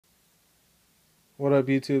What up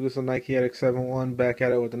YouTube, this is Nike Addict 71 back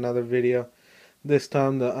at it with another video. This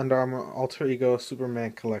time the Under Armour Alter Ego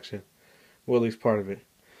Superman collection. Willie's part of it.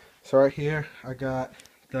 So right here I got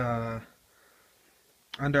the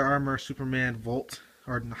Under Armour Superman Volt,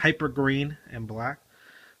 or Hyper Green and Black.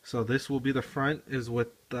 So this will be the front, is with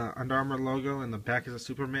the Under Armour logo, and the back is a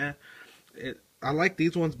Superman. I like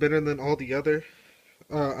these ones better than all the other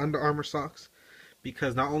Under Armour socks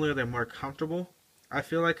because not only are they more comfortable, I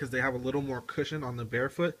feel like, because they have a little more cushion on the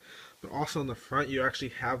barefoot, but also in the front you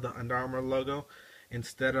actually have the Under Armour logo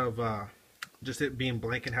instead of just it being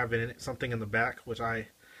blank and having something in the back, which I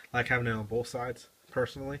like having it on both sides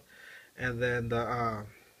personally. And then the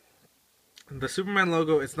Superman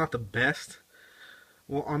logo, it's not the best.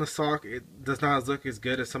 Well, on a sock, it does not look as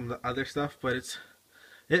good as some of the other stuff, but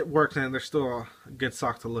it works, and there's still a good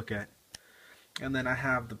sock to look at. And then I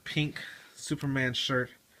have the pink Superman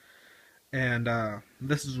shirt. And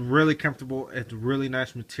this is really comfortable. It's really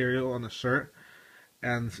nice material on the shirt,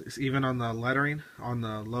 and it's even on the lettering on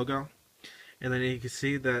the logo. And then you can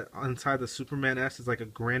see that inside the Superman S is like a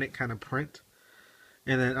granite kind of print.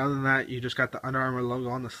 And then other than that, you just got the Under Armour logo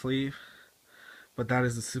on the sleeve. But that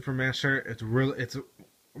is the Superman shirt. It's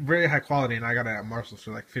very high quality, and I got it at Marshall's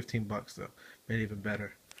for like 15 bucks, so made it even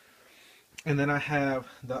better. And then I have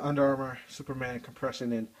the Under Armour Superman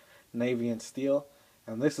compression in navy and steel.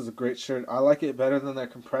 And this is a great shirt. I like it better than their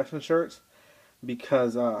compression shirts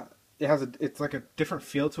because it's like a different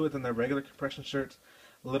feel to it than their regular compression shirts.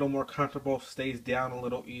 A little more comfortable, stays down a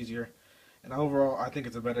little easier, and overall I think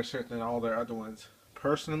it's a better shirt than all their other ones.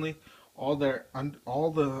 Personally, all the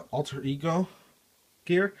Alter Ego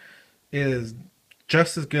gear is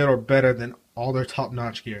just as good or better than all their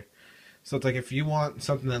top-notch gear. So it's like, if you want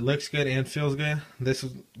something that looks good and feels good, this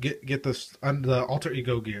is get the Alter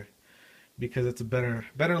Ego gear, because it's a better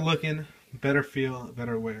looking, better feel,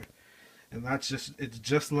 better wear. And it's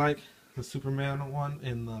just like the Superman one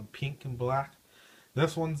in the pink and black.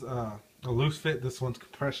 This one's a loose fit, this one's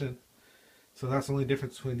compression. So that's the only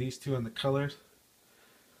difference between these two and the colors.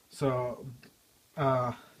 So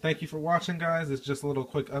thank you for watching, guys. It's just a little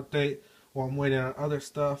quick update while I'm waiting on other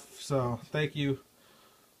stuff. So thank you.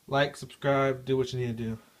 Like, subscribe, do what you need to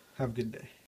do. Have a good day.